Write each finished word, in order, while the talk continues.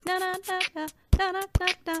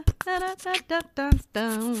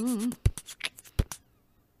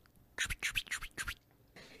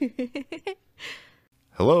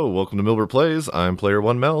Hello, welcome to Milbert Plays. I'm Player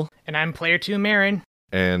 1 Mel. And I'm Player 2 Marin.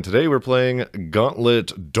 And today we're playing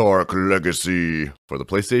Gauntlet Dark Legacy for the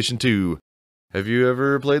PlayStation 2. Have you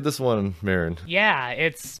ever played this one, Marin? Yeah,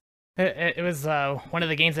 it was one of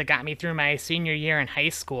the games that got me through my senior year in high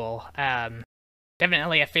school.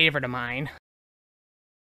 Definitely a favorite of mine.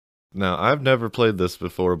 Now, I've never played this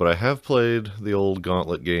before, but I have played the old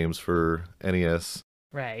Gauntlet games for NES.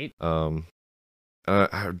 Right.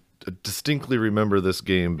 I distinctly remember this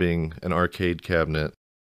game being an arcade cabinet.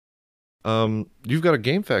 You've got a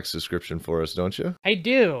GameFAQs description for us, don't you? I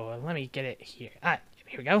do. Let me get it here.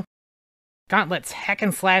 Here we go. Gauntlet's hack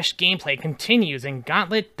and slash gameplay continues in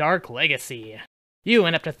Gauntlet Dark Legacy. You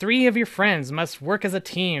and up to 3 of your friends must work as a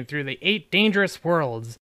team through the 8 dangerous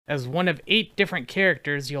worlds. As one of 8 different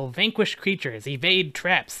characters, you'll vanquish creatures, evade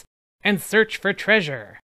traps, and search for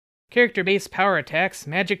treasure. Character-based power attacks,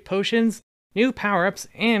 magic potions, new power-ups,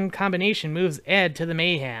 and combination moves add to the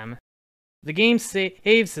mayhem. The game's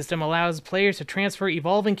save system allows players to transfer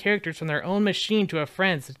evolving characters from their own machine to a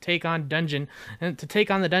friend's to take on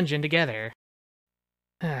the dungeon together.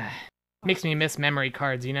 Makes me miss memory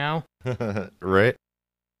cards, you know? Right?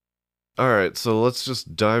 Alright, so let's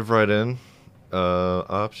just dive right in.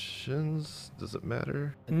 Options? Does it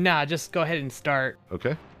matter? Nah, just go ahead and start.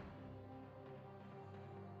 Okay.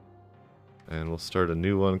 And we'll start a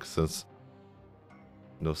new one since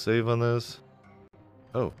no save on this.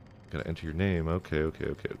 Oh, gotta enter your name. Okay.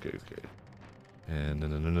 And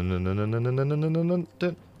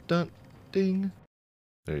ding.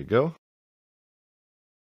 There you go.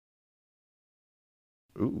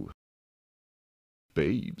 Ooh.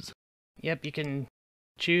 Babes. Yep, you can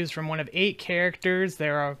choose from one of 8 characters.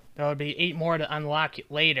 There will be 8 more to unlock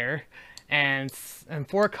later, and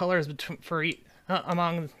 4 colors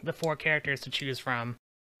among the 4 characters to choose from.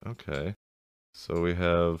 Okay. So we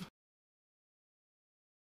have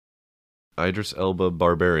Idris Elba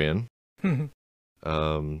Barbarian. Like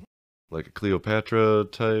a Cleopatra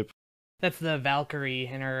type. That's the Valkyrie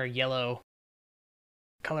in her yellow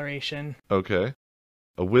coloration. Okay.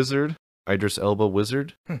 A wizard, Idris Elba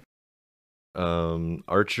Wizard.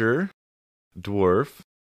 Archer, dwarf,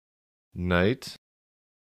 knight,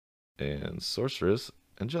 and sorceress,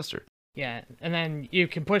 and jester. Yeah, and then you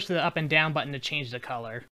can push the up and down button to change the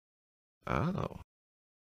color. Oh.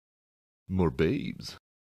 More babes.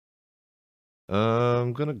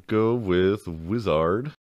 I'm gonna go with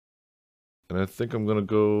wizard. And I think I'm gonna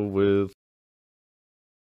go with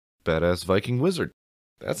badass Viking wizard.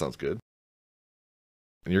 That sounds good.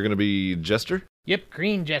 And you're gonna be jester? Yep,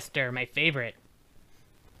 green jester, my favorite.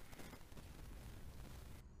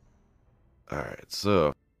 Alright,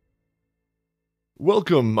 so.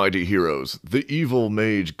 Welcome, mighty heroes. The evil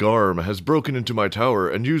mage Garm has broken into my tower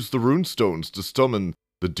and used the runestones to summon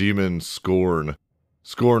the demon Scorn.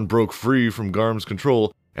 Scorn broke free from Garm's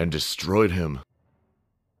control and destroyed him.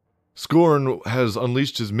 Scorn has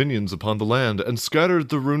unleashed his minions upon the land and scattered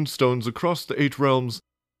the runestones across the 8 realms.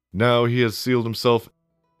 Now he has sealed himself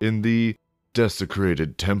in the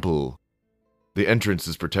Desecrated Temple. The entrance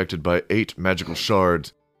is protected by 8 magical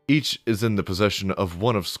shards. Each is in the possession of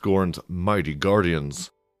one of Scorn's mighty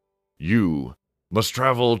guardians. You must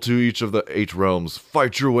travel to each of the 8 realms,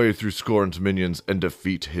 fight your way through Scorn's minions, and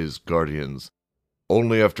defeat his guardians.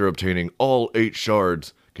 Only after obtaining all 8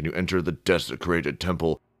 shards can you enter the Desecrated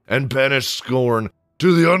Temple and banish Scorn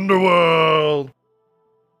to the underworld.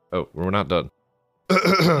 Oh, we're not done.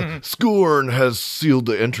 Scorn has sealed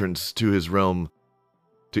the entrance to his realm.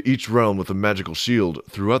 To each realm with a magical shield,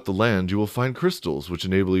 throughout the land you will find crystals which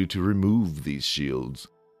enable you to remove these shields.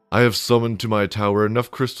 I have summoned to my tower enough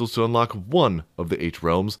crystals to unlock one of the 8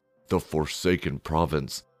 realms, the Forsaken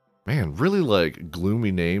Province. Man, really like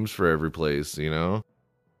gloomy names for every place, you know?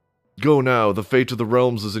 Go now, the fate of the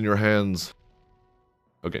realms is in your hands.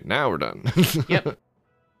 Okay, now we're done. Yep.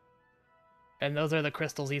 And those are the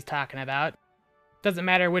crystals he's talking about. Doesn't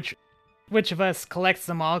matter which of us collects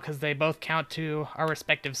them all, because they both count to our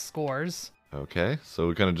respective scores. Okay, so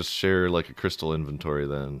we kind of just share like a crystal inventory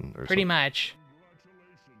then, or Pretty something. much.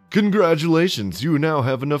 Congratulations, you now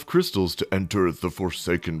have enough crystals to enter the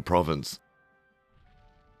Forsaken Province.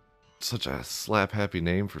 Such a slap-happy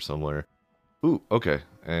name for somewhere. Ooh, okay,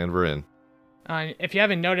 and we're in. If you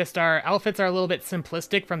haven't noticed, our outfits are a little bit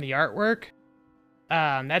simplistic from the artwork.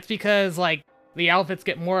 That's because, like, the outfits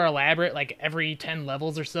get more elaborate, like, every 10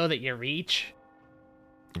 levels or so that you reach.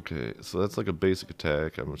 Okay, so that's like a basic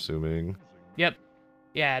attack, I'm assuming. Yep.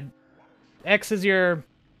 Yeah. X is your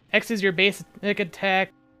basic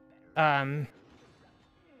attack.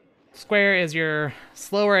 Square is your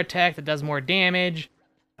slower attack that does more damage.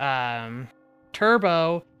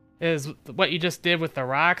 Turbo is what you just did with the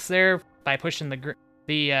rocks there by pushing the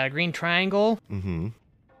green triangle.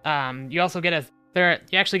 Mm-hmm. You also get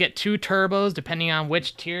you actually get 2 turbos depending on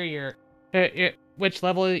which tier which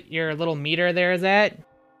level your little meter there is at.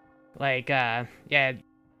 Like yeah,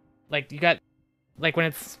 like you got like when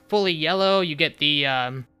it's fully yellow, you get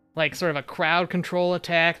the like sort of a crowd control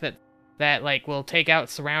attack that like will take out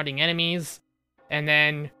surrounding enemies, and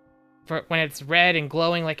then when it's red and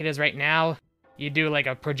glowing like it is right now, you do like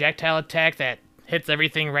a projectile attack that hits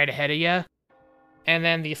everything right ahead of you. And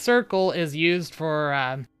then the circle is used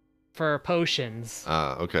for potions.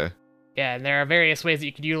 Okay. Yeah, and there are various ways that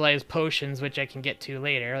you could utilize potions, which I can get to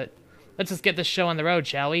later. Let's just get this show on the road,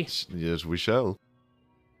 shall we? Yes, we shall.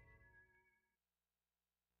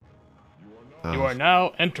 You are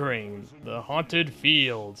now entering the Haunted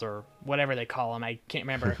Fields, or whatever they call them. I can't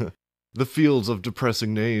remember. The fields of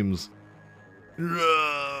depressing names. Yep,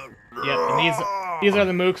 and these are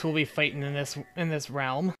the mooks we'll be fighting in this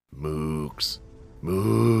realm. Mooks.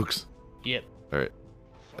 Yep. Alright.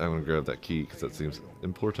 I'm gonna grab that key because that seems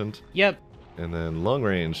important. Yep. And then long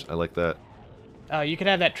range, I like that. Oh, you could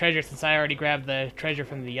have that treasure since I already grabbed the treasure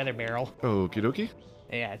from the other barrel. Okie dokie.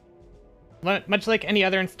 Yeah. Much like any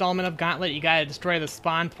other installment of Gauntlet, you gotta destroy the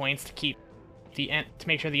spawn points to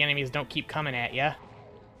make sure the enemies don't keep coming at you.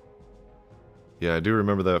 Yeah, I do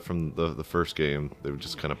remember that from the first game. They would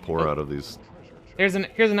just kind of pour out of these. Here's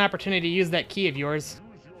an opportunity to use that key of yours.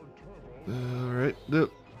 Alright. Yep.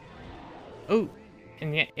 Oh,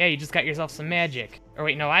 and yeah, you just got yourself some magic. Or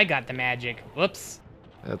wait, no, I got the magic. Whoops.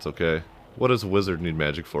 That's okay. What does a wizard need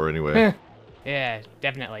magic for anyway? Yeah,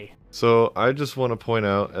 definitely. So I just want to point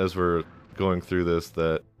out as we're going through this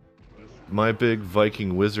that my big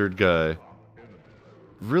Viking wizard guy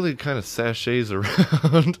really kind of sachets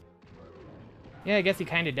around. Yeah, I guess he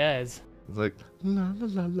kind of does. It's like la la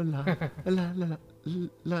la la la la la la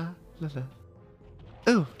la la la.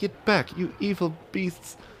 Oh, get back, you evil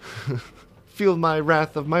beasts! Feel my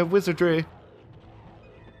wrath of my wizardry.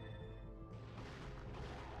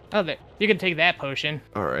 Oh, there. You can take that potion.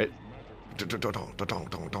 All right. Let's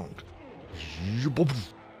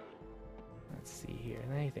see here.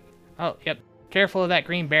 Anything? Oh, yep. Careful of that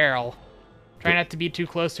green barrel. Try not to be too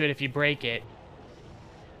close to it if you break it.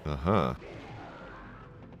 Uh-huh.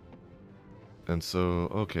 And so,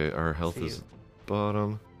 okay, our health is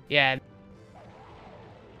bottom. Yeah.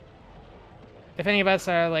 If any of us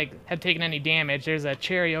are have taken any damage, there's a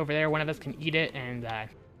cherry over there. One of us can eat it and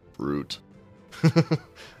Fruit.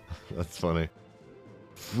 That's funny.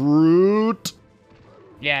 Fruit.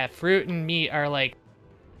 Yeah, fruit and meat are like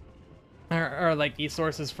these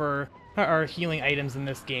sources for our healing items in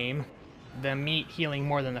this game. The meat healing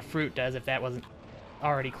more than the fruit does, if that wasn't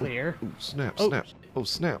already clear. Ooh, snap, snap. Oh,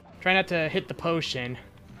 snap. Try not to hit the potion,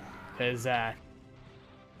 because, yeah.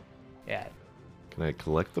 Can I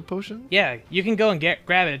collect the potion? Yeah, you can go and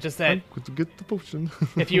grab it, just that I'm going to get the potion.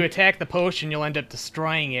 if you attack the potion, you'll end up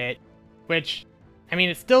destroying it, which, I mean,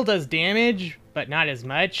 it still does damage, but not as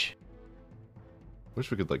much.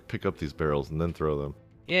 Wish we could, pick up these barrels and then throw them.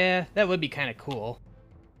 Yeah, that would be kind of cool.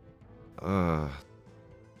 Yeah,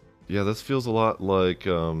 this feels a lot like,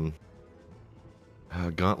 Gauntlet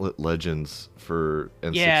Legends for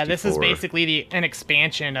N64. Yeah, this is basically an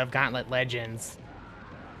expansion of Gauntlet Legends.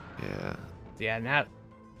 Yeah. Yeah, now...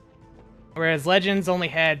 Whereas Legends only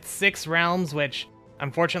had 6 realms, which,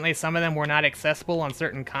 unfortunately, some of them were not accessible on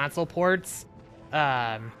certain console ports.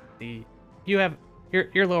 You're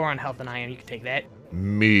lower on health than I am, you can take that.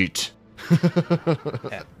 Meat.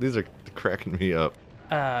 Yeah. These are cracking me up.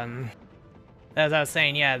 As I was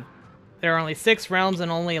saying, yeah, there are only 6 realms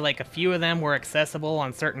and only a few of them were accessible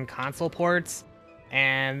on certain console ports.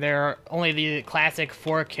 And there are only the classic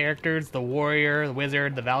 4 characters, the warrior, the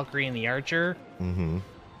wizard, the Valkyrie, and the archer. Mm-hmm.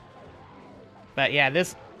 But yeah,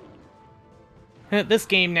 this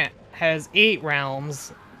game has 8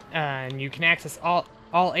 realms, and you can access all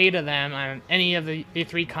 8 of them on any of the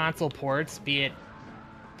 3 console ports, be it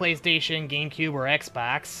PlayStation, GameCube, or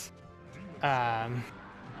Xbox.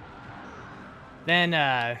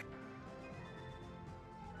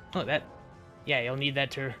 You'll need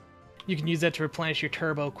that you can use that to replenish your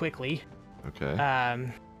turbo quickly. Okay.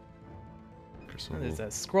 There's a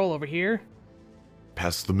scroll over here.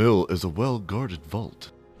 Past the mill is a well-guarded vault.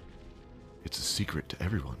 It's a secret to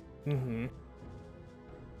everyone. Mm-hmm.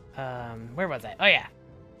 Where was I? Oh, yeah.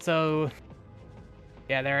 So,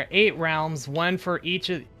 yeah, there are 8 realms, 1 for each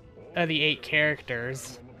of the 8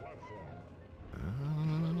 characters.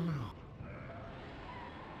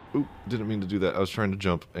 Oop, didn't mean to do that. I was trying to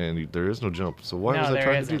jump, and there is no jump. So why No, was I there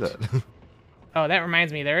trying to do isn't. that? Oh, that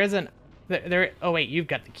reminds me. There isn't. Oh wait, you've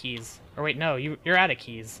got the keys. Or wait, no, you're out of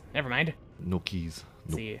keys. Never mind. No keys.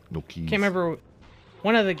 No, See. no keys. Can't remember.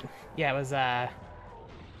 One of the. Yeah, it was. That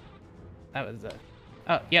was.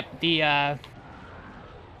 Oh, yep. The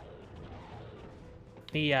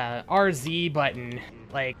RZ button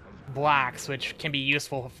like blocks, which can be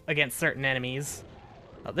useful against certain enemies.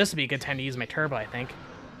 Oh, this would be a good time to use my turbo, I think.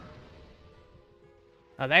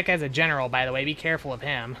 Oh, that guy's a general, by the way. Be careful of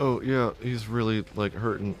him. Oh, yeah, he's really, like,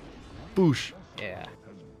 hurting. Boosh. Yeah.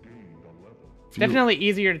 Phew. Definitely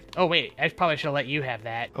easier to... Oh, wait. I probably should have let you have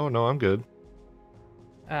that. Oh, no, I'm good.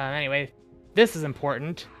 Anyway, this is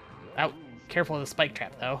important. Oh, careful of the spike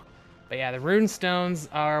trap, though. But yeah, the rune stones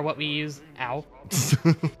are what we use... Ow.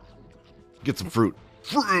 Get some fruit.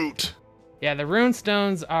 Fruit! Yeah, the rune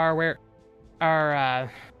stones are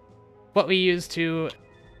what we use to...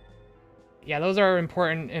 Yeah, those are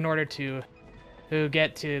important in order to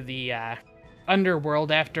get to the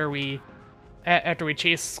underworld after we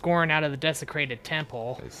chase Scorn out of the desecrated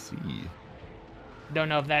temple. I see. Don't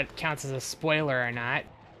know if that counts as a spoiler or not.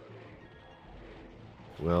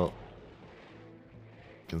 Well,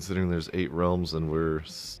 considering there's 8 realms and we're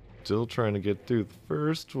still trying to get through the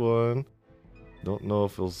first one, don't know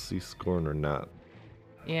if we'll see Scorn or not.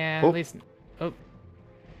 Yeah, Oh. at least... Oh.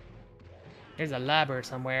 There's a labber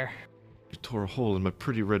somewhere. You tore a hole in my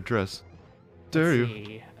pretty red dress. Dare you?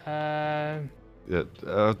 See. Yeah,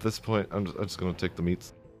 at this point, I'm just gonna take the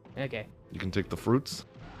meats. Okay. You can take the fruits.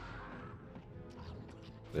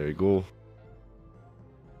 There you go.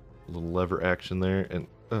 A little lever action there, and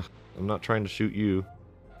I'm not trying to shoot you.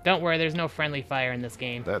 Don't worry, there's no friendly fire in this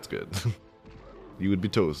game. That's good. You would be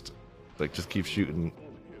toast. Like, just keep shooting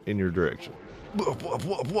in your direction. Do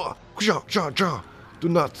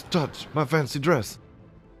not touch my fancy dress.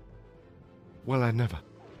 Well, I never.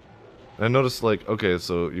 I noticed, like, okay,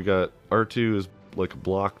 so you got R2 is like a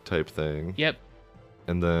block type thing, Yep.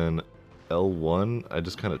 and then L1, I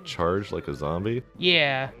just kind of charge like a zombie.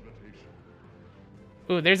 Yeah.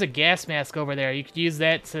 Ooh, there's a gas mask over there. You could use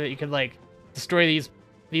that so that you could, like, destroy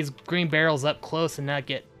these green barrels up close and not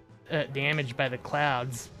get damaged by the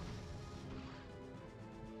clouds.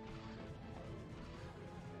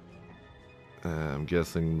 I'm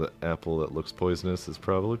guessing the apple that looks poisonous is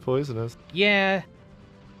probably poisonous. Yeah.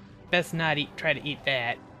 Best not try to eat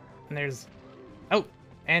that. And there's... Oh,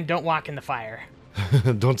 and don't walk in the fire.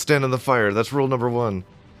 Don't stand in the fire. That's rule number 1.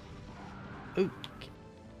 Ooh.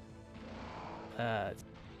 I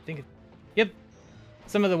think... Yep.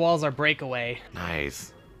 Some of the walls are breakaway.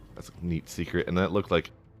 Nice. That's a neat secret. And that looked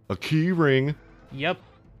like a key ring. Yep.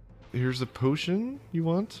 Here's a potion you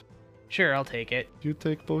want? Sure, I'll take it. You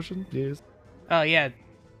take potion? Yes. Oh, yeah.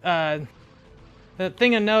 The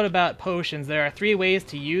thing to note about potions, there are 3 ways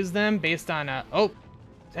to use them based on oh,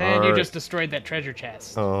 and you Alright. just destroyed that treasure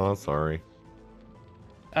chest. Oh, sorry.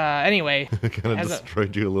 Anyway. I kind of As a-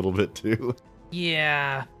 destroyed you a little bit too.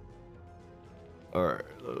 Yeah. Alright.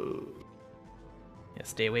 Yeah,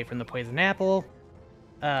 stay away from the poison apple.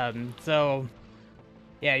 So,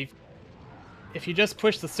 yeah, if you just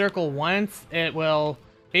push the circle once, it will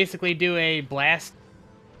basically do a blast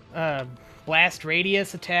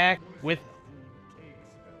radius attack with...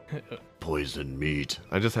 Poison meat.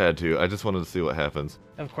 I just had to. I just wanted to see what happens.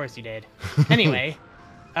 Of course you did. Anyway,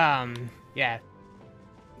 yeah.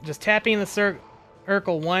 Just tapping the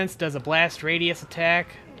circle once does a blast radius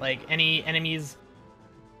attack. Like, any enemies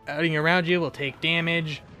outing around you will take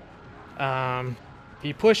damage. If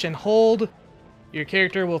you push and hold, your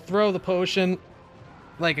character will throw the potion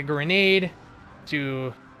like a grenade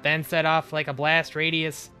to then set off like a blast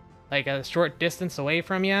radius, like a short distance away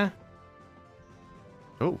from you.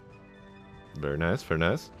 Oh. Very nice, very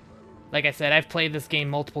nice. Like I said, I've played this game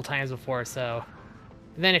multiple times before, so...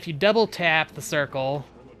 Then if you double tap the circle,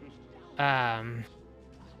 you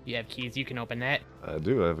have keys, you can open that. I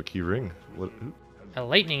do. I have a key ring. What? Ooh, A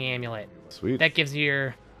lightning amulet. sweet. That gives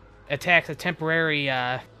your attacks a temporary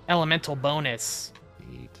elemental bonus.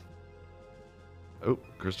 Neat. Oh,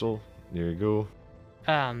 crystal. There you go.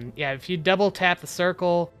 Yeah, if you double tap the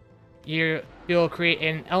circle, you'll create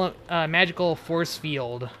an magical force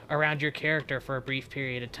field around your character for a brief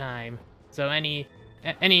period of time. So any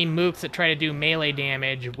mooks that try to do melee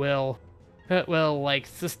damage will like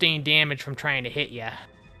sustain damage from trying to hit you.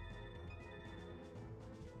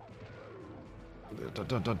 Dun,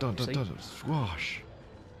 dun, dun, dun, dun, dun. Swash.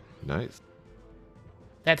 Nice.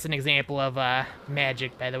 That's an example of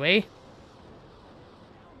magic, by the way.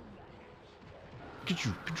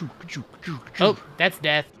 Oh, that's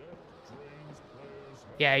death.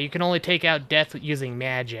 Yeah, you can only take out death using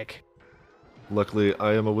magic. Luckily,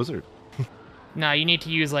 I am a wizard. No, you need to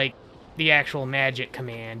use, like, the actual magic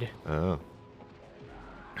command. Oh.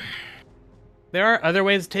 There are other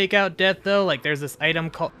ways to take out death, though. Like, there's this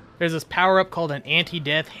power-up called an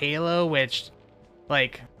anti-death halo, which,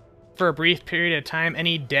 like, for a brief period of time,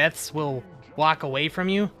 any deaths will walk away from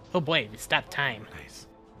you. Oh boy, we stopped time. Nice.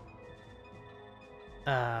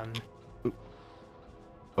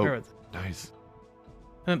 Where was Oh, nice.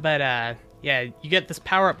 But, yeah, you get this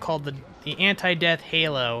power-up called the anti-death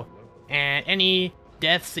halo, and any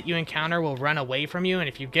deaths that you encounter will run away from you, and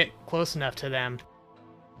if you get close enough to them,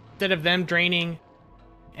 instead of them draining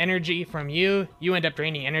energy from you, you end up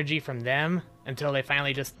draining energy from them until they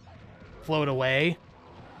finally just float away.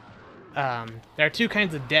 There are two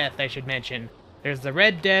kinds of death I should mention. There's the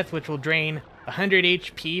red death, which will drain 100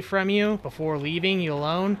 HP from you before leaving you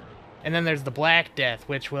alone. And then there's the black death,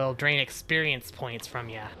 which will drain experience points from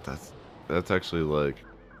you. That's actually, like,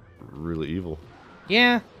 really evil.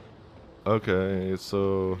 Yeah. Okay,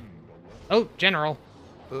 so... Oh, General.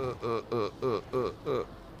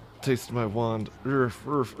 Taste my wand. Earth.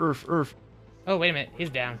 Oh, wait a minute. He's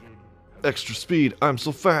down. Extra speed. I'm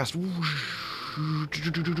so fast. I'm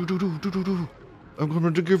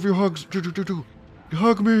coming to give you hugs. You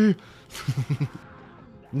hug me.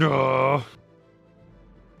 No.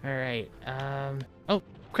 Alright, oh,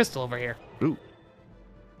 crystal over here. Ooh.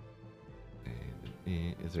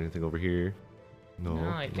 Is there anything over here? No. No,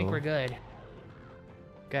 I think we're good.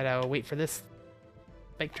 Gotta wait for this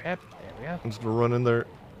big trap. There we go. I'm just gonna run in there.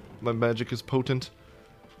 My magic is potent.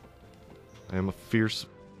 I am a fierce,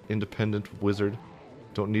 independent wizard.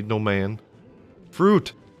 Don't need no man.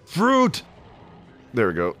 Fruit! Fruit! There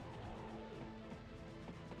we go.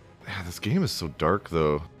 Yeah, this game is so dark,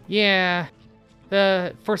 though. Yeah.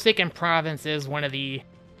 The Forsaken Province is one of the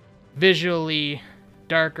visually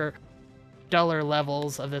darker, duller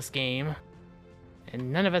levels of this game.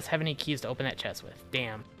 And none of us have any keys to open that chest with.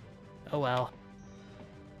 Damn. Oh well.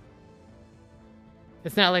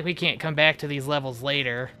 It's not like we can't come back to these levels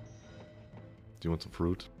later. Do you want some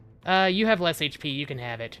fruit? You have less HP, you can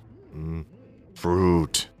have it.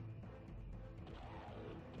 Fruit.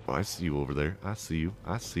 Oh, I see you over there. I see you.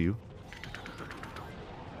 I see you.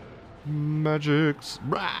 Magics.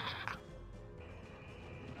 Rah!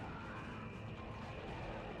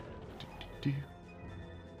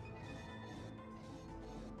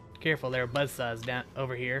 Careful, there are buzzsaws down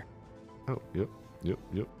over here. Oh, yep.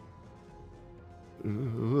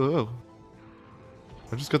 Oh.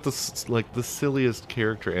 I just got this, like, the silliest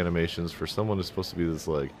character animations for someone who's supposed to be this,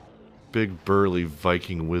 like, big, burly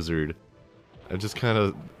Viking wizard. I just kind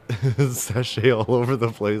of sashay all over the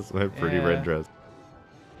place in my pretty red dress.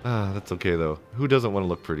 Ah, that's okay, though. Who doesn't want to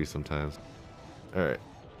look pretty sometimes? Alright.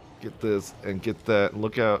 Get this and get that.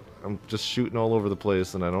 Look out. I'm just shooting all over the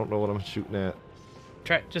place, and I don't know what I'm shooting at.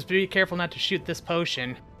 Just be careful not to shoot this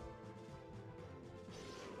potion.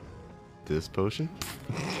 This potion?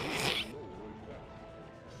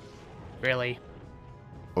 Really?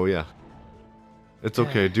 Oh, yeah. It's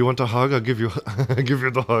okay. Do you want a hug? I'll give you I'll give you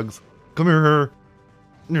the hugs. Come here.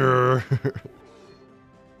 Yeah,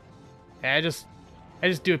 I just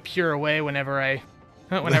do a pure away whenever I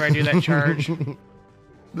do that charge.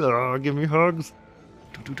 Give me hugs.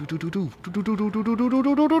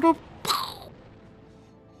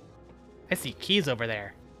 I see keys over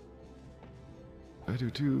there. I do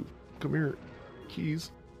too. Come here.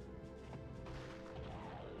 Keys.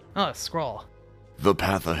 Oh, a scroll. The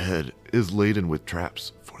path ahead is laden with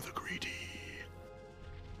traps for the greedy.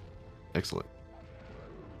 Excellent.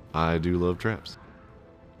 I do love traps.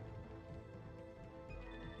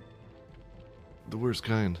 The worst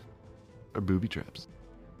kind are booby traps.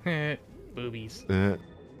 Boobies.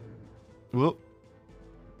 Whoop.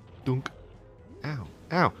 Dunk. Ow.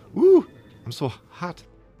 Ow. Woo! I'm so hot.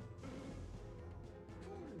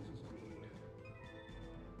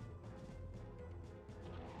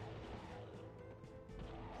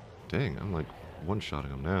 Dang, I'm like one-shotting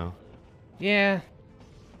him now. Yeah.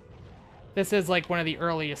 This is like one of the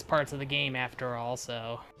earliest parts of the game after all,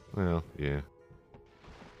 so... Well, yeah.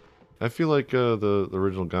 I feel like the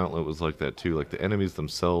original Gauntlet was like that too. Like the enemies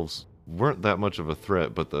themselves weren't that much of a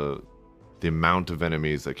threat, but the amount of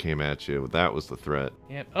enemies that came at you, that was the threat.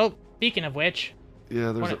 Yep. Oh, speaking of which...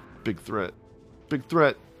 Yeah, there's a big threat. Big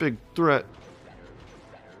threat. Big threat.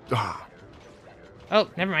 Ah. Oh,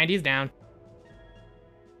 never mind, he's down.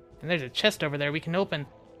 And there's a chest over there we can open.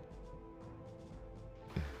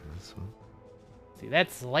 This one. See,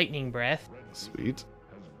 that's lightning breath. Sweet.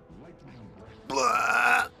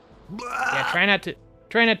 Blah, blah. Yeah, try not to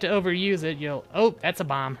overuse it. Oh, that's a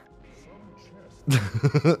bomb.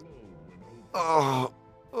 Oh,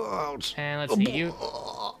 ouch. And let's see,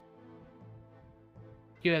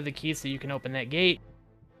 you have the key so you can open that gate.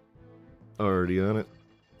 Already on it.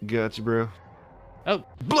 Gotcha, bro. Oh,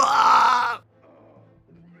 Blah!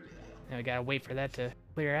 now we gotta wait for that to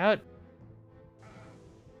clear out.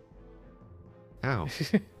 Ow.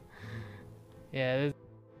 Yeah,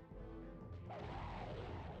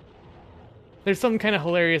 there's something kind of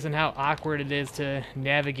hilarious in how awkward it is to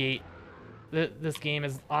navigate this game,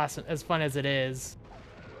 as awesome, as fun as it is.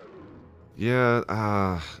 Yeah,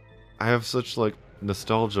 I have such, like,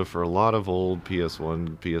 nostalgia for a lot of old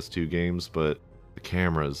PS1, PS2 games, but the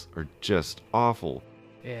cameras are just awful.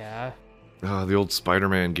 Yeah. The old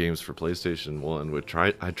Spider-Man games for PlayStation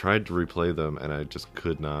 1, I tried to replay them, and I just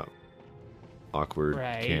could not. Awkward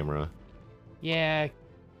camera. Yeah,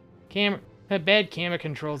 bad camera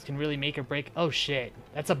controls can really make or break. Oh shit,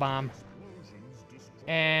 that's a bomb.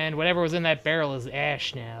 And whatever was in that barrel is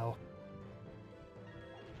ash now.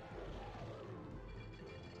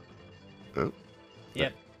 Oh.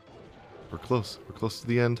 Yep. We're close. We're close to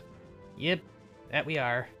the end. Yep, that we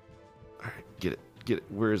are. Alright, get it. Get it.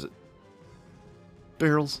 Where is it?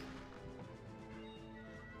 Barrels.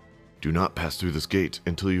 Do not pass through this gate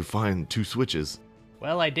until you find 2 switches.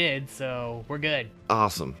 Well, I did, so we're good.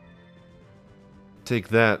 Awesome. Take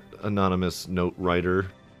that, anonymous note writer.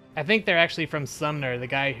 I think they're actually from Sumner, the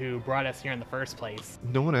guy who brought us here in the first place.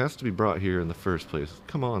 No one asked to be brought here in the first place.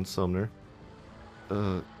 Come on, Sumner.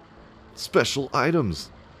 Special items.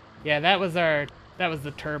 Yeah, that was the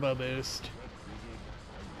turbo boost.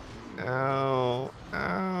 Ow.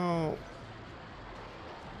 Ow.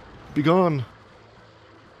 Begone.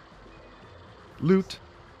 Loot.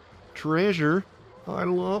 Treasure. I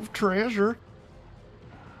love treasure.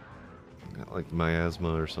 Got like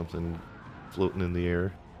miasma or something floating in the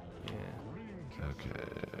air. Yeah.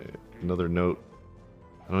 Okay. Another note.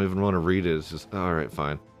 I don't even want to read it. It's just, alright,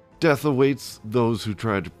 fine. Death awaits those who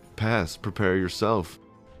try to pass. Prepare yourself.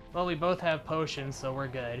 Well, we both have potions, so we're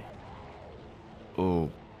good. Oh,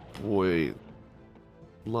 boy.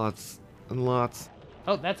 Lots and lots.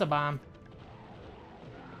 Oh, that's a bomb.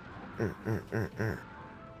 It's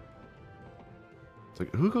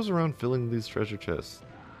like, who goes around filling these treasure chests?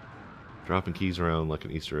 Dropping keys around like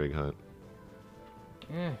an Easter egg hunt.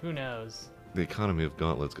 Who knows? The economy of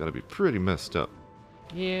Gauntlet's gotta be pretty messed up.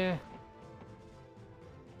 Yeah.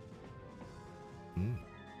 Mm.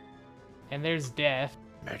 And there's death.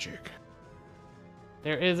 Magic.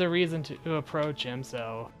 There is a reason to approach him,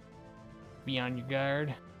 so be on your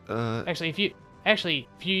guard. Actually, if you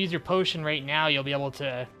use your potion right now, you'll be able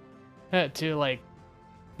to like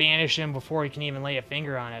banish him before he can even lay a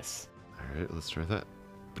finger on us. Alright, let's try that.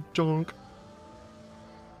 Jonk.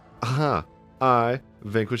 Aha! I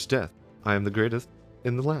vanquished death. I am the greatest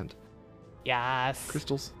in the land. Yes.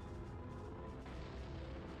 Crystals.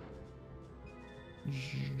 I'm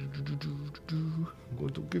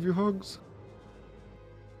going to give you hugs.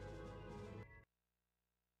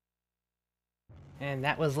 And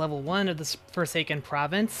that was level 1 of the Forsaken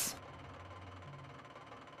Province.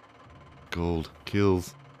 Gold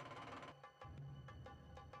kills.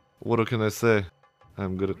 What can I say?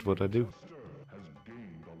 I'm good at what I do.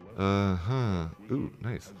 Uh-huh. Ooh,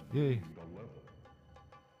 nice. Yay.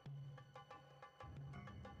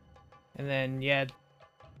 And then, yeah,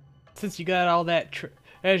 since you got all that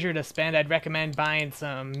treasure to spend, I'd recommend buying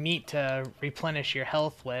some meat to replenish your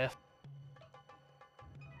health with.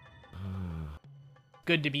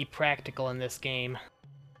 Good to be practical in this game.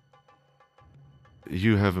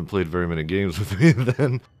 You haven't played very many games with me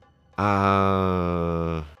then.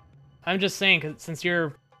 I'm just saying, 'cause since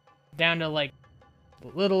you're down to like a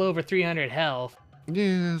little over 300 health.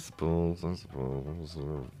 Yeah, I suppose. Buy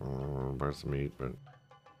some meat, but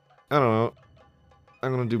I don't know.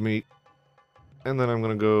 I'm gonna do meat. And then I'm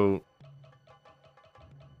gonna go.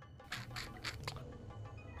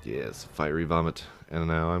 Yes, fiery vomit. And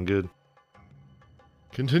now I'm good.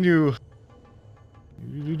 Continue.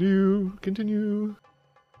 Continue.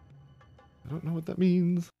 I don't know what that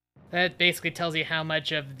means. That basically tells you how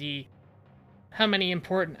many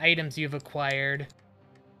important items you've acquired.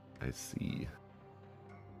 I see.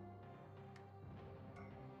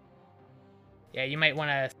 Yeah, you might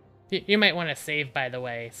want to save, by the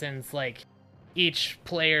way, since like each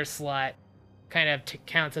player slot kind of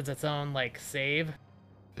counts as its own like save.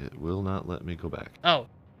 It will not let me go back. Oh,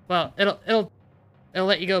 well, it'll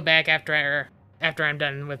let you go back after I'm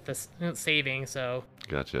done with this saving. So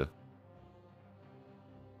Gotcha.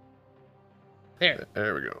 there.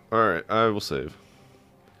 There we go. All right, I will save.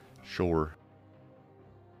 Sure.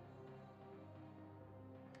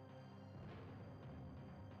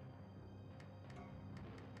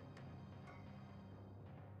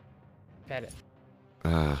 Got it.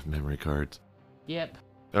 Ah, memory cards. Yep.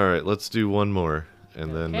 Alright, let's do one more.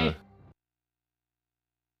 And then, Okay.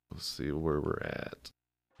 let's see where we're at.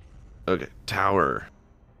 Okay, tower.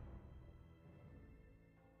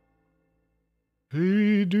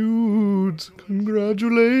 Hey dudes,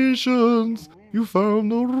 congratulations! You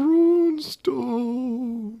found the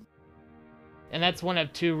runestone! And that's one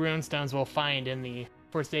of 2 runestones we'll find in the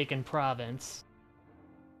Forsaken Province.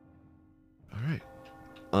 Alright,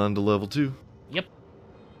 on to level 2. Yep.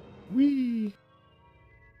 Whee!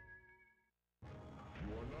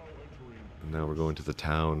 And now we're going to the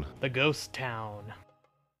town. The Ghost Town.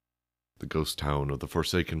 The ghost town of the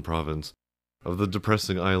Forsaken Province. Of the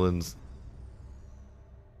depressing islands.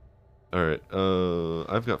 Alright,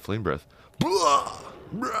 I've got Flame Breath. Blah!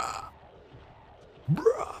 Blah!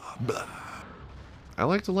 Blah! Blah! I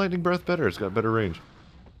like the Lightning Breath better, it's got better range.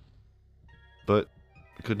 But,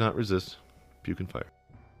 I could not resist Puke and Fire.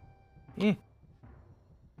 Mm.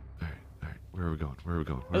 Alright, where are we going? Where are we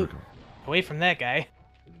going? Where are we going? Away from that guy.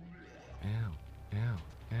 Ow,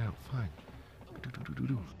 fine.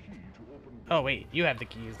 Do-do-do-do-do. Oh, wait, you have the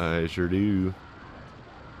keys. I sure do.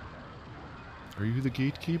 Are you the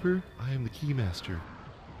gatekeeper? I am the keymaster.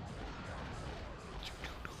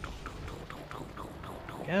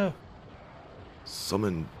 Go.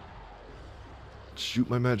 Summon. Shoot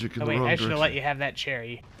my magic in Oh, the wait, wrong I should have direction. let you have that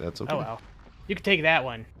cherry. That's okay. Oh, well. You can take that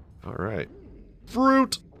one. Alright.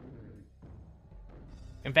 Fruit!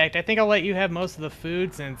 In fact, I think I'll let you have most of the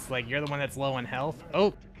food since, like, you're the one that's low on health.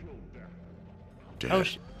 Oh,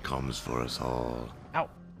 Death comes for us all. ow.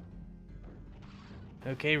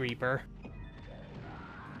 Okay, Reaper.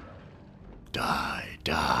 Die,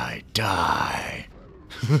 die, die.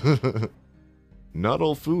 Not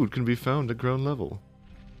all food can be found at ground level.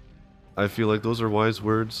 I feel like those are wise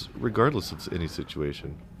words regardless of any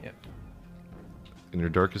situation. Yep. In your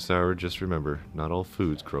darkest hour, just remember, not all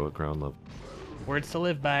foods grow at ground level. Words to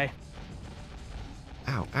live by.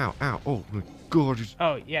 Ow, ow, ow. Oh my god.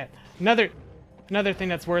 Oh, yeah. Another thing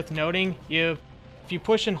that's worth noting, if you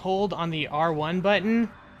push and hold on the R1 button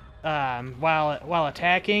while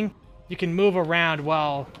attacking, you can move around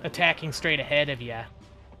while attacking straight ahead of you.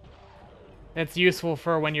 That's useful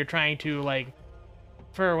for when you're trying to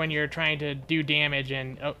do damage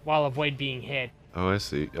and while avoid being hit. Oh, I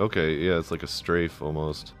see. Okay, yeah, it's like a strafe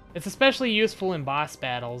almost. It's especially useful in boss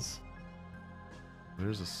battles.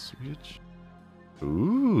 There's a switch.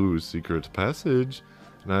 Ooh, secret passage.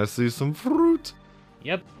 And I see some fruit.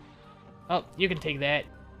 Yep. Oh, you can take that.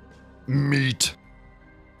 Meat.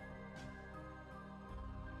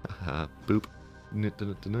 Haha, boop.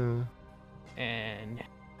 Na-na-na-na. And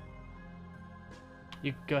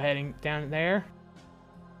you go ahead and down there.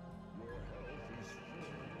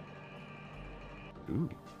 Ooh,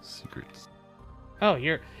 secrets. Oh,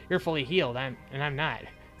 you're fully healed. I'm not.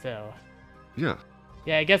 So Yeah.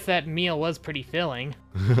 yeah, I guess that meal was pretty filling.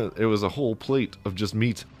 It was a whole plate of just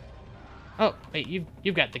meat. Oh, wait,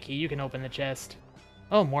 you've got the key. You can open the chest.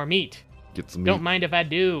 Oh, more meat. Get some meat. Don't mind if I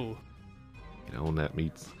do. Get on that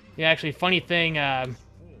meats. Yeah, actually, funny thing,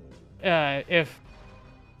 if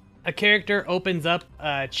a character opens up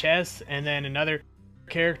a chest and then another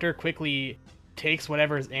character quickly takes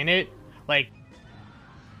whatever's in it,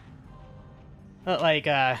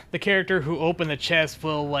 the character who opened the chest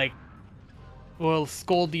will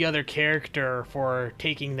scold the other character for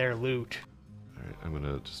taking their loot. Alright, I'm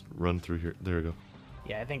gonna just run through here. There we go.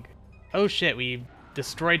 Yeah, I think... Oh shit, we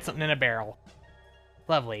destroyed something in a barrel.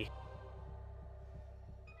 Lovely.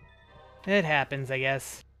 It happens, I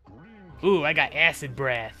guess. Ooh, I got acid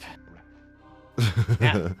breath.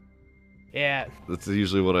 Yeah. That's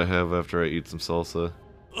usually what I have after I eat some salsa.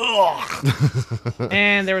 Ugh!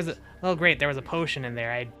 And there was a... Oh, great, there was a potion in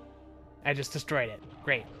there. I just destroyed it.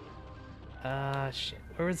 Great. Shit.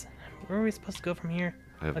 Where were we supposed to go from here?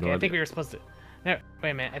 I have Okay, no I think idea. we were supposed to... No,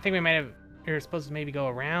 wait a minute. I think we were supposed to maybe go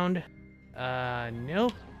around.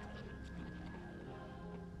 Nope.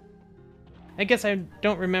 I guess I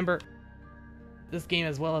don't remember this game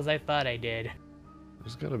as well as I thought I did.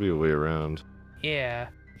 There's gotta be a way around. Yeah.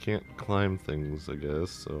 You can't climb things, I guess,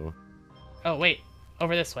 so... Oh, wait.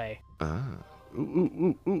 Over this way. Ah. Ooh,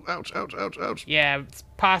 ooh, ooh, ooh, ouch, ouch, ouch, ouch. Yeah, it's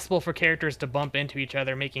possible for characters to bump into each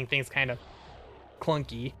other, making things kind of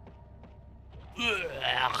clunky.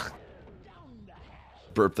 Ugh.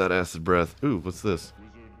 Burp that acid breath. Ooh, what's this?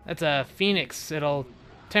 That's a phoenix. It'll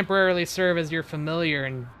temporarily serve as your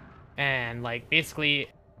familiar and like basically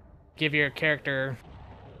give your character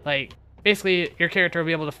basically your character will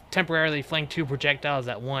be able to temporarily fling 2 projectiles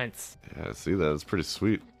at once. Yeah, I see that. It's pretty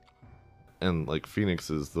sweet. And, like,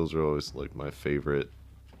 phoenixes, those are always, like, my favorite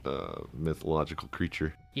mythological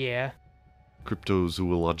creature. Yeah.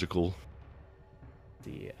 Cryptozoological.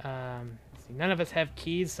 See, none of us have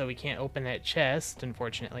keys, so we can't open that chest,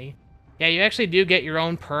 unfortunately. Yeah, you actually do get your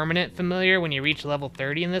own permanent familiar when you reach level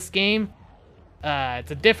 30 in this game.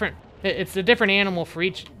 It's a different animal for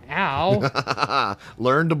each. Ow.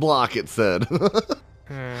 Learn to block, it said.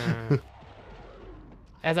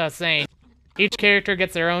 As I was saying, each character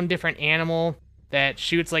gets their own different animal that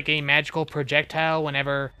shoots like a magical projectile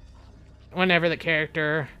whenever the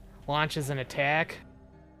character launches an attack.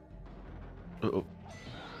 Uh-oh.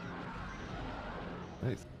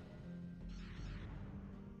 Nice.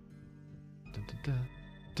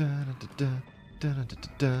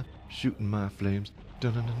 Shooting my flames.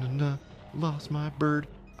 Lost my bird.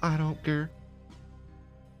 I don't care.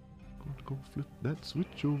 Go flip that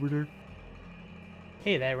switch over there.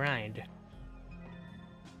 Hey, that rhymed.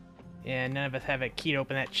 Yeah, none of us have a key to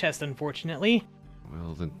open that chest, unfortunately.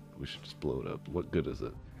 Well, then we should just blow it up. What good is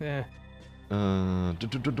it? Oh.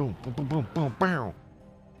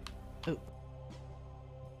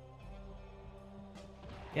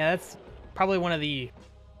 Yeah, that's probably one of the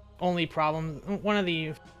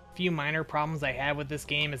few minor problems I have with this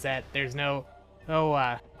game is that there's no,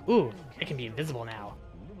 ooh, it can be invisible now.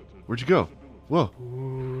 Where'd you go? Whoa.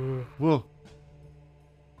 Ooh. Whoa.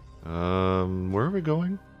 Where are we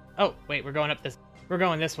going? Oh, wait, we're going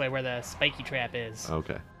this way where the spiky trap is.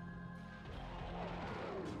 Okay.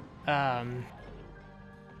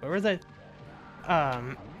 Where was I?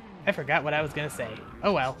 I forgot what I was gonna say.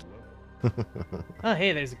 Oh well. Oh,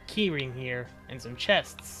 hey, there's a key ring here and some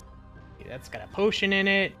chests. Okay, that's got a potion in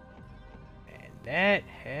it. And that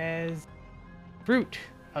has fruit.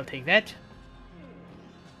 I'll take that.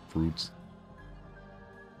 Fruits.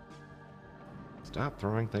 Stop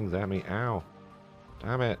throwing things at me. Ow.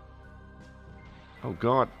 Damn it. Oh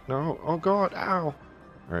god. No. Oh god. Ow.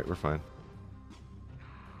 Alright, we're fine.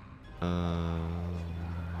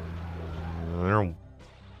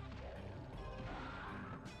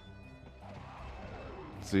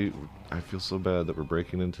 See, I feel so bad that we're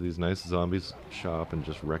breaking into these nice zombies' shop and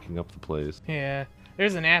just wrecking up the place. Yeah,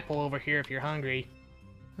 there's an apple over here if you're hungry.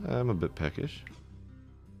 I'm a bit peckish.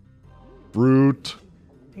 Fruit!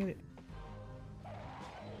 Where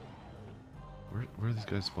are these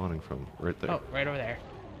guys spawning from? Right there. Oh, right over there.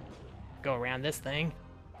 Go around this thing.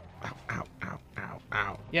 Ow, ow, ow, ow,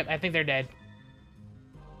 ow. Yep, I think they're dead.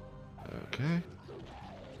 Okay.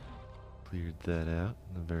 Cleared that out.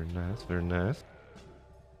 Very nice, very nice.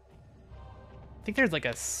 I think there's like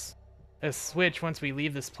a switch once we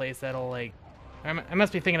leave this place that'll like... I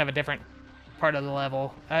must be thinking of a different part of the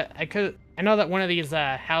level. I know that one of these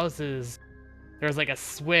houses, there's like a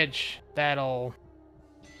switch that'll...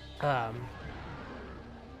 that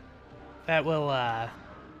will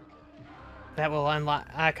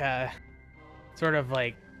unlock a sort of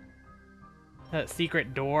like a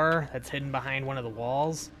secret door that's hidden behind one of the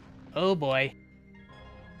walls. Oh boy.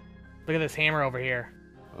 Look at this hammer over here.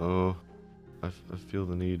 Oh, I feel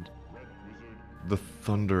the need. The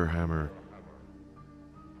Thunder Hammer.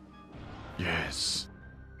 Yes.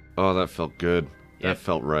 Oh, that felt good. Yep. That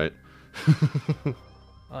felt right. Hold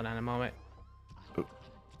on a moment. Oh,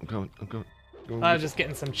 I'm going. I was just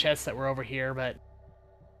getting some chests that were over here, but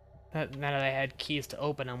none of that I had keys to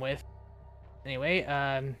open them with. Anyway,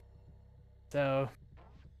 so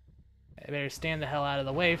I better stand the hell out of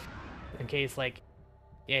the way in case, like,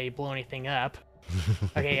 yeah, you blow anything up.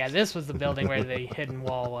 Okay, yeah, this was the building where the hidden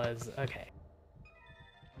wall was. Okay.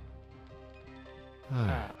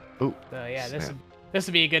 Oh, So yeah, snap. this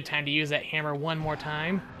would be a good time to use that hammer one more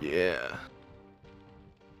time. Yeah.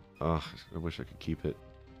 Oh, I wish I could keep it.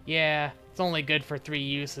 Yeah, it's only good for 3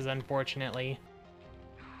 uses, unfortunately.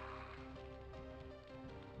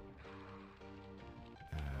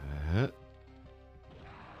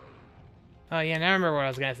 Oh yeah, and I remember what I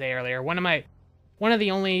was gonna say earlier. One of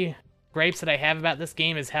the only gripes that I have about this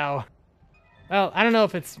game is how, well, I don't know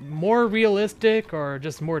if it's more realistic or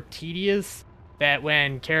just more tedious that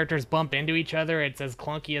when characters bump into each other, it's as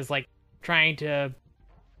clunky as like trying to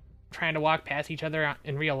walk past each other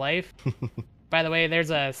in real life. By the way, there's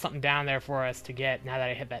something down there for us to get now that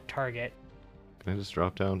I hit that target. Can I just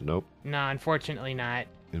drop down? Nope. No, unfortunately not.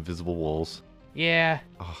 Invisible walls. Yeah.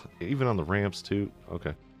 Oh, even on the ramps too.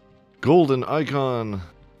 Okay. Golden icon.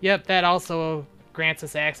 Yep, that also grants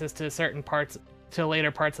us access to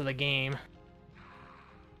later parts of the game.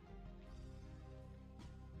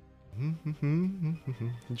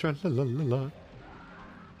 Tra-la-la-la-la.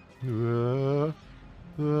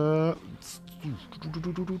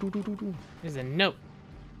 There's a note.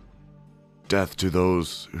 Death to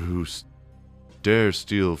those who dare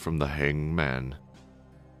steal from the hangman.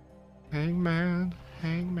 Hangman,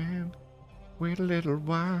 hangman. Wait a little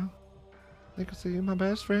while. I can see my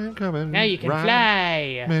best friend coming. Now you can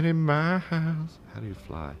fly. Many miles. How do you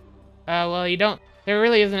fly? Well, you don't. There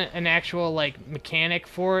really isn't an actual like mechanic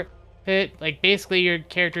for it. Like basically, your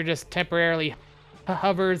character just temporarily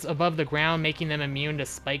hovers above the ground, making them immune to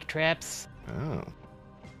spike traps. Oh.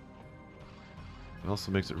 It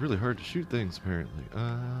also makes it really hard to shoot things, apparently.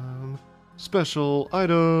 Special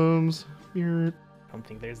items. Here. I don't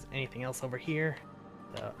think there's anything else over here.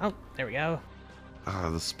 So, oh, there we go.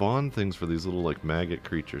 The spawn things for these little, like, maggot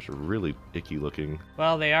creatures are really icky looking.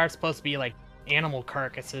 Well, they are supposed to be like animal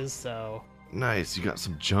carcasses, so. Nice, you got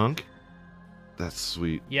some junk? That's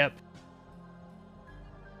sweet. Yep.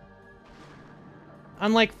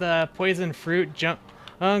 Unlike the poison fruit, junk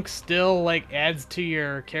still, like, adds to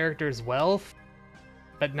your character's wealth,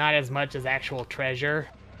 but not as much as actual treasure.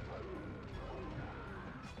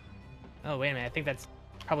 Oh, wait a minute, I think that's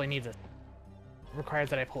probably needs a...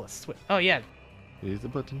 requires that I pull a switch. Oh, yeah. Here's the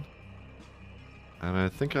button. And I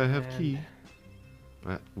think I have key.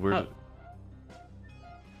 Where? Oh.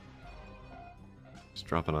 Just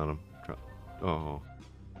drop it on him. Oh.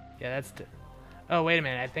 Yeah, that's... Oh, wait a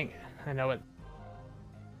minute, I know what...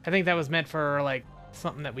 I think that was meant for, like,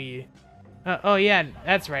 something that we... oh, yeah,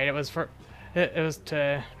 that's right, it was for... It was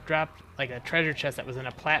to drop, like, a treasure chest that was in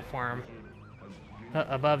a platform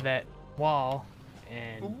above that wall,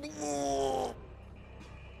 and... Whoa.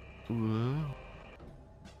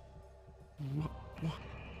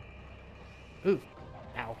 Ooh.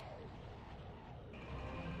 Ow.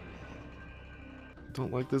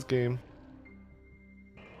 Don't like this game.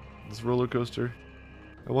 This roller coaster.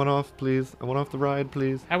 I want off, please. I want off the ride,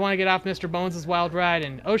 please. I want to get off Mr. Bones' wild ride,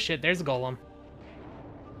 and oh shit, there's a golem.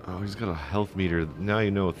 Oh, he's got a health meter. Now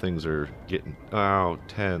you know things are getting... Oh,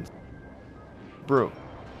 tense. Bro.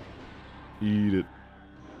 Eat it.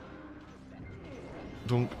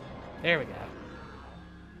 Don't... There we go.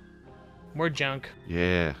 More junk.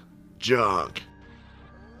 Yeah. Junk.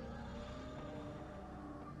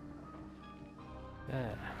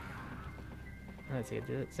 Let's see,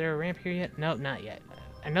 is there a ramp here yet? No, not yet.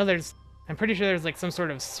 I know there's... I'm pretty sure there's like some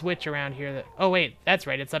sort of switch around here that... Oh wait, that's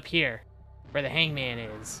right, it's up here. Where the hangman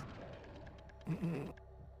is.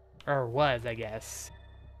 Or was, I guess.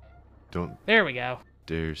 Don't There we go.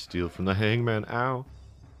 dare steal from the hangman. Ow.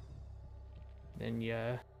 Then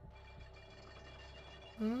you...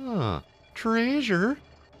 Ah. Treasure?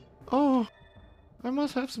 Oh. I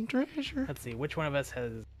must have some treasure. Let's see, which one of us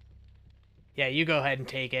has... Yeah, you go ahead and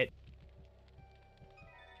take it.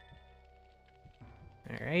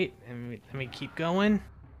 Alright, and let me keep going.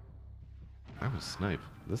 I was snipe.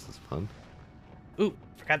 This is fun. Ooh,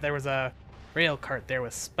 forgot there was a rail cart there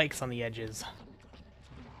with spikes on the edges.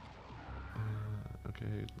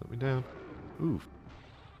 Okay, let me down. Ooh.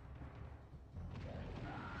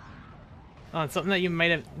 Oh, and something that you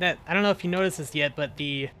might have... that I don't know if you noticed this yet, but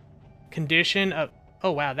the condition of...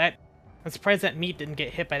 Oh, wow, that... I'm surprised that meat didn't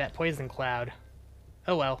get hit by that poison cloud.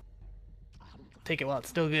 Oh, well. Take it while it's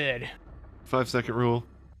still good. 5-second rule.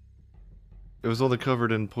 It was only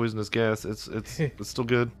covered in poisonous gas. It's still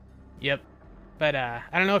good. Yep. But, I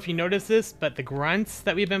don't know if you noticed this, but the grunts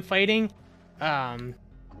that we've been fighting,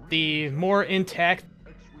 the more intact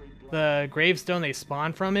the gravestone they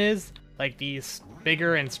spawn from is, like, the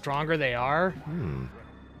bigger and stronger they are. Hmm.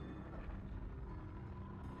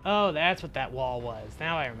 Oh, that's what that wall was.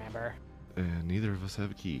 Now I remember. And neither of us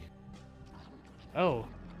have a key. Oh.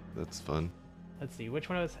 That's fun. Let's see, which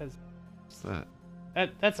one of us has... What's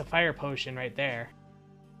that? That's a fire potion right there.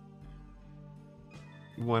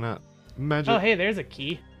 Why not? Magic. Oh, hey, there's a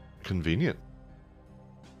key. Convenient.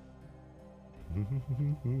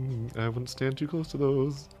 I wouldn't stand too close to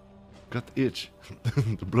those. Got the itch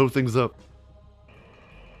to blow things up.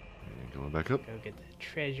 And going back up. Go get the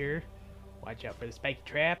treasure. Watch out for the spiky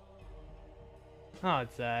trap. Oh,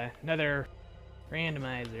 it's another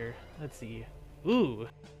randomizer. Let's see. Ooh,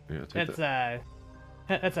 Yeah, take that's that.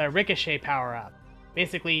 that's a ricochet power up.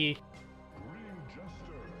 Basically,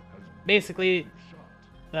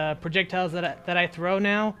 the projectiles that I throw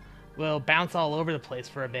now will bounce all over the place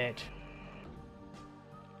for a bit.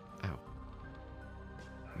 Ow.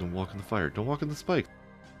 Don't walk in the fire. Don't walk in the spike.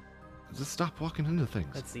 Just stop walking into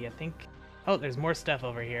things. Let's see. I think. Oh, there's more stuff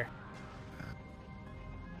over here.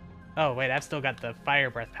 Oh wait, I've still got the fire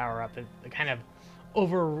breath power up. It kind of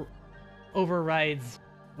overrides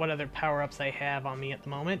what other power-ups I have on me at the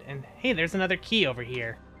moment. And hey, there's another key over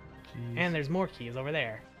here. Keys. And there's more keys over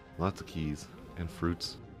there. Lots of keys and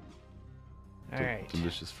fruits. Alright.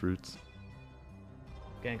 Delicious fruits.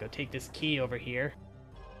 Gonna go take this key over here.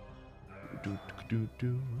 Do, do, do,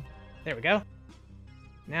 do. There we go.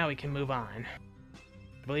 Now we can move on.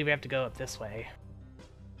 I believe we have to go up this way.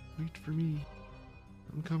 Wait for me.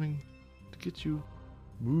 I'm coming to get you.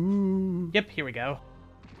 Woo. Yep, here we go.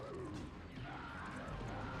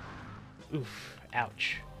 Oof,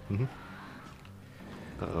 ouch. Mm-hmm.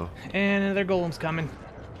 Uh-oh. And another golem's coming.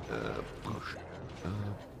 Push.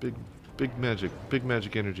 Big magic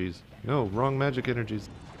energies. No, wrong magic energies.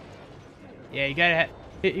 Yeah, you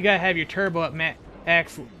gotta have your turbo at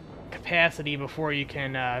max capacity before you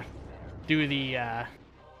can do the I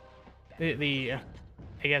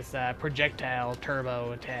guess projectile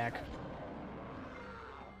turbo attack.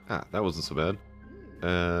 Ah, that wasn't so bad.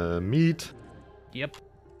 Meat. Yep.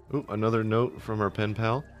 Oh, another note from our pen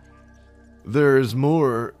pal. There's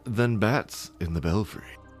more than bats in the belfry.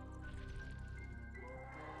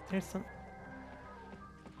 There's some.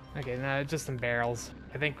 Okay, no, just some barrels.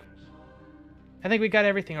 I think we got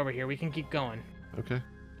everything over here. We can keep going. Okay.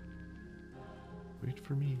 Wait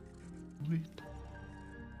for me. Wait.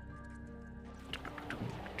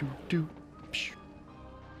 Do. Psh.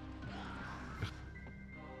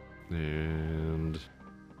 And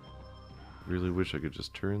really wish I could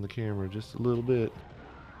just turn the camera just a little bit.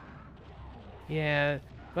 Yeah.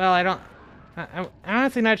 Well, I'm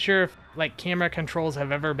honestly not sure if like camera controls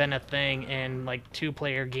have ever been a thing in like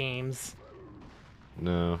 2-player games.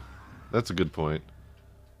 No, that's a good point.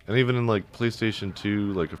 And even in like PlayStation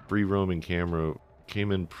 2, like a free roaming camera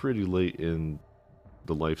came in pretty late in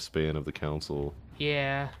the lifespan of the console.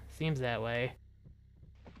 Yeah, seems that way.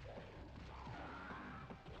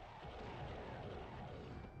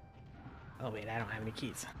 Oh wait, I don't have any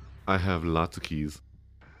keys. I have lots of keys.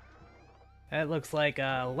 That looks like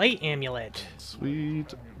a light amulet.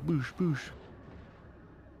 Sweet. Boosh, boosh.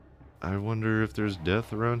 I wonder if there's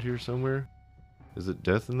death around here somewhere? Is it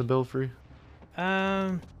death in the belfry?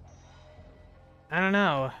 I don't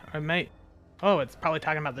know. I might... Oh, it's probably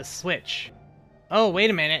talking about this switch. Oh, wait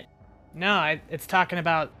a minute. No, it's talking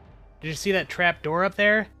about... Did you see that trap door up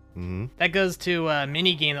there? Mm-hmm. That goes to a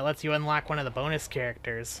minigame that lets you unlock one of the bonus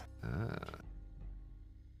characters.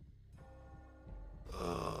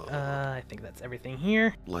 I think that's everything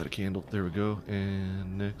here. Light a candle. There we go.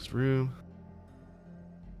 And next room.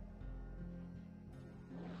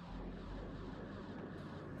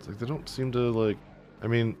 It's like they don't seem to like... I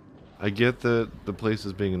mean, I get that the place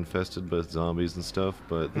is being infested by zombies and stuff,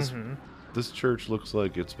 but this church looks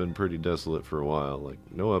like it's been pretty desolate for a while. Like,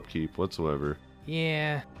 no upkeep whatsoever.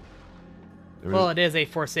 Yeah. I mean, Well, it is a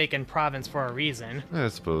Forsaken province for a reason. I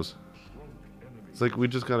suppose. It's like we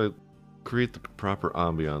just gotta create the proper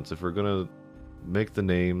ambiance. If we're gonna make the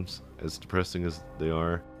names as depressing as they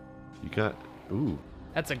are, you got... Ooh.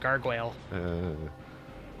 That's a gargoyle.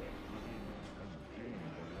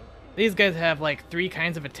 These guys have like 3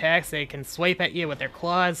 kinds of attacks. They can swipe at you with their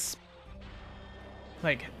claws.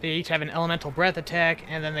 Like, they each have an elemental breath attack,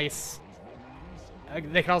 and then they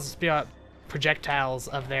can also spew out projectiles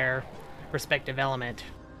of their respective element.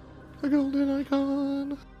 A golden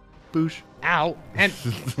icon. Boosh. Ow! And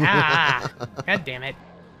ah! God damn it!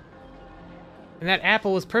 And that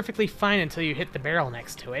apple was perfectly fine until you hit the barrel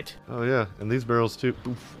next to it. Oh yeah, and these barrels too.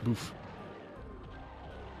 Boof, boof.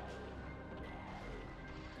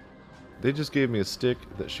 They just gave me a stick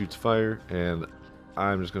that shoots fire, and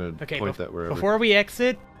I'm just gonna point that wherever. Before we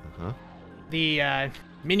exit, Uh-huh. the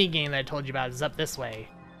mini game that I told you about is up this way.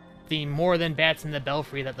 The more than bats in the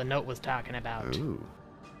belfry that the note was talking about. Ooh.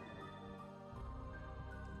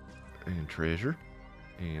 And treasure.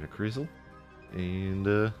 And a crystal.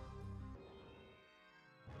 And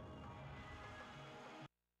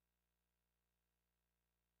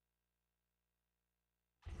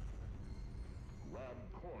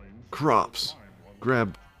crops.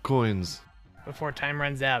 Grab coins. Before time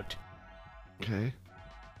runs out. Okay.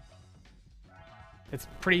 It's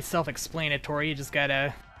pretty self-explanatory. You just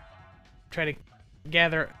gotta try to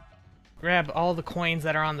grab all the coins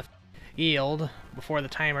that are on the field before the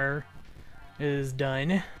timer is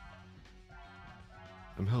done.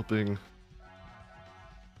 I'm helping.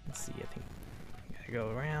 Let's see, I think I gotta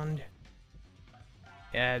go around.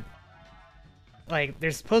 Yeah, like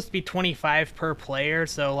there's supposed to be 25 per player,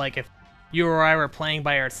 so like if you or I were playing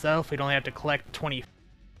by ourselves, we'd only have to collect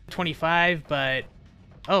 25, but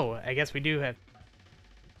oh, I guess we do have.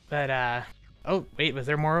 But oh wait, was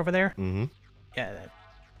there more over there? Mm-hmm. Yeah, that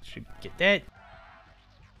should get that.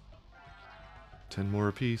 10 more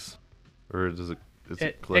apiece. Or does it...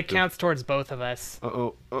 It counts towards both of us.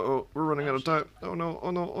 Uh-oh, uh-oh, we're running out of time. Oh no, oh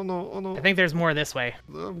no, oh no, oh no. I think there's more this way.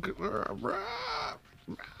 Nice,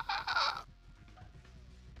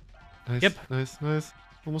 Yep. nice, nice.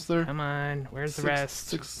 Almost there. Come on, where's the rest?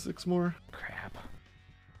 Six more. Crap.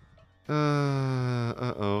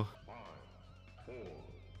 Uh-oh.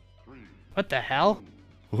 What the hell?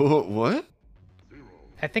 What?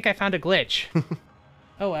 I think I found a glitch.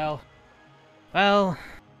 Oh well. Well...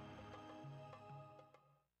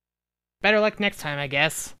 better luck next time, I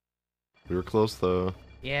guess. We were close, though.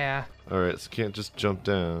 Yeah. Alright, so can't just jump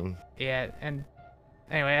down. Yeah, and...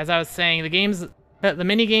 anyway, as I was saying, the games... the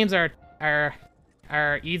mini-games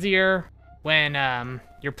are easier when,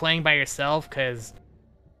 you're playing by yourself, because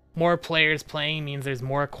more players playing means there's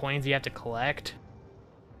more coins you have to collect.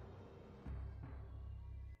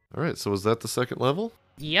 Alright, so was that the second level?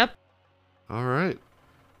 Yep. Alright.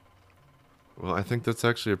 Well, I think that's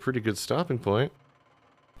actually a pretty good stopping point.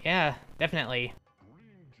 Yeah, definitely.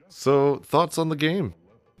 So, thoughts on the game?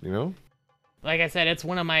 You know? Like I said, it's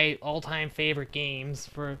one of my all-time favorite games,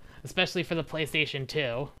 especially for the PlayStation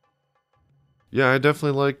 2. Yeah, I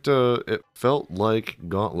definitely liked, it felt like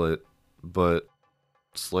Gauntlet, but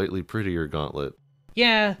slightly prettier Gauntlet.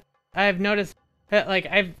 Yeah, I've noticed that, like,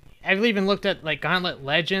 I've even looked at, like, Gauntlet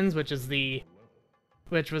Legends, which was the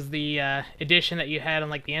edition that you had on,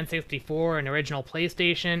 like, the N64 and original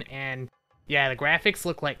PlayStation, and yeah, the graphics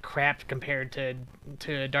look like crap compared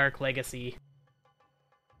to Dark Legacy.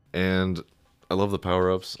 And I love the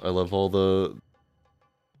power-ups. I love all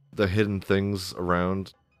the hidden things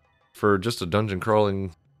around for just a dungeon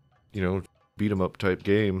crawling, you know, beat 'em up type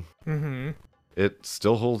game. Mm-hmm. It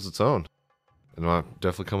still holds its own. And I'm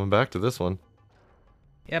definitely coming back to this one.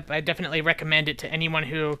 Yep, I definitely recommend it to anyone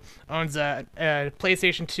who owns a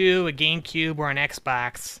PlayStation 2, a GameCube, or an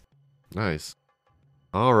Xbox. Nice.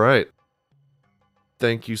 Alright.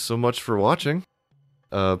 Thank you so much for watching.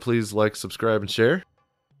 Please like, subscribe, and share.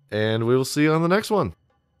 And we will see you on the next one.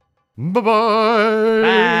 Bye-bye!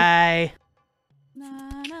 Bye!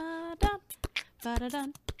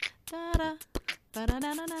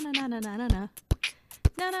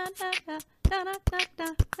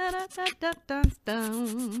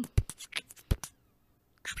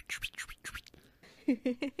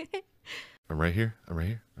 I'm right here. I'm right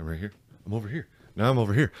here. I'm right here. I'm over here. Now I'm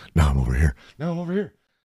over here. Now I'm over here. Now I'm over here.